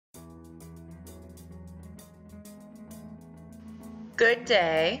Good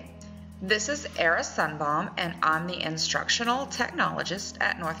day. This is Era Sunbaum, and I'm the Instructional Technologist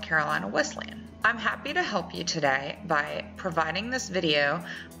at North Carolina Wesleyan. I'm happy to help you today by providing this video,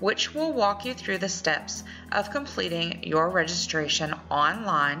 which will walk you through the steps of completing your registration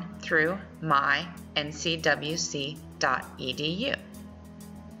online through my.ncwc.edu.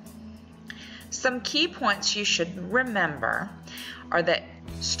 Some key points you should remember are that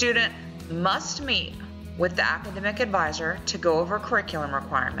student must meet with the academic advisor to go over curriculum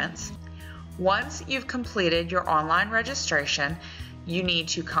requirements. Once you've completed your online registration, you need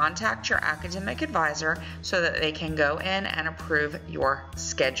to contact your academic advisor so that they can go in and approve your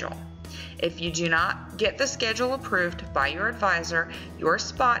schedule. If you do not get the schedule approved by your advisor, your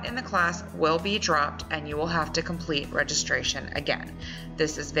spot in the class will be dropped and you will have to complete registration again.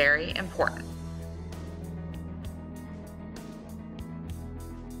 This is very important.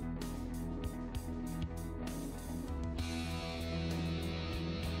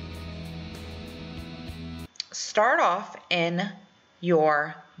 Start off in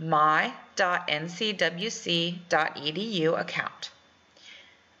your my.ncwc.edu account.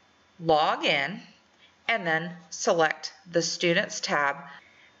 Log in and then select the Students tab.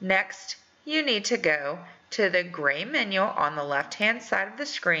 Next, you need to go to the gray menu on the left-hand side of the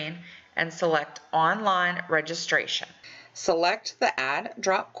screen and select Online Registration. Select the Add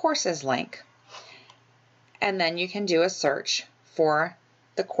Drop Courses link, and then you can do a search for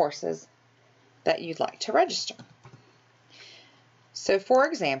the courses that you'd like to register. So for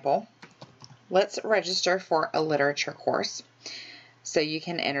example, let's register for a literature course. So you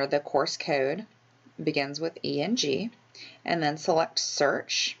can enter the course code, begins with ENG, and then select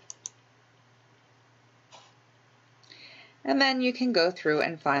search. And then you can go through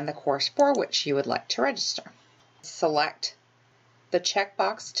and find the course for which you would like to register. Select the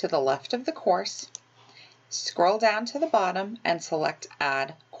checkbox to the left of the course, scroll down to the bottom and select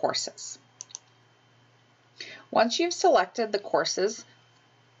Add Courses. Once you've selected the courses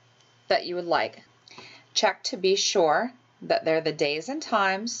that you would like, check to be sure that they're the days and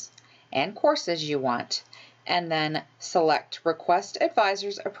times and courses you want, and then select Request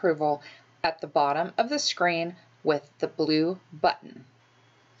Advisor's Approval at the bottom of the screen with the blue button.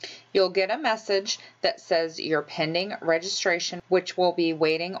 You'll get a message that says you're pending registration, which will be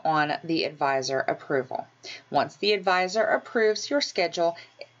waiting on the advisor approval. Once the advisor approves your schedule,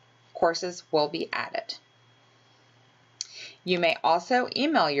 courses will be added. You may also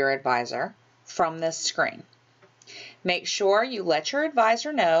email your advisor from this screen. Make sure you let your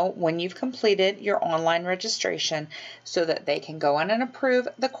advisor know when you've completed your online registration so that they can go in and approve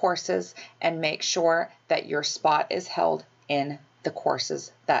the courses and make sure that your spot is held in the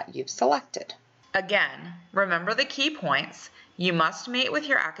courses that you've selected. Again, remember the key points. You must meet with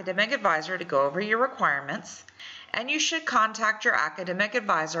your academic advisor to go over your requirements, and you should contact your academic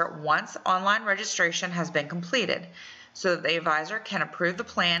advisor once online registration has been completed, so that the advisor can approve the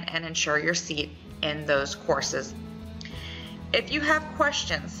plan and ensure your seat in those courses. If you have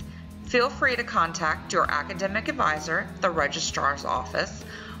questions, feel free to contact your academic advisor, the registrar's office,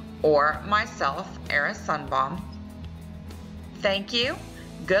 or myself, Era Sunbaum. Thank you,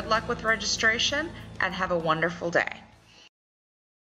 good luck with registration, and have a wonderful day.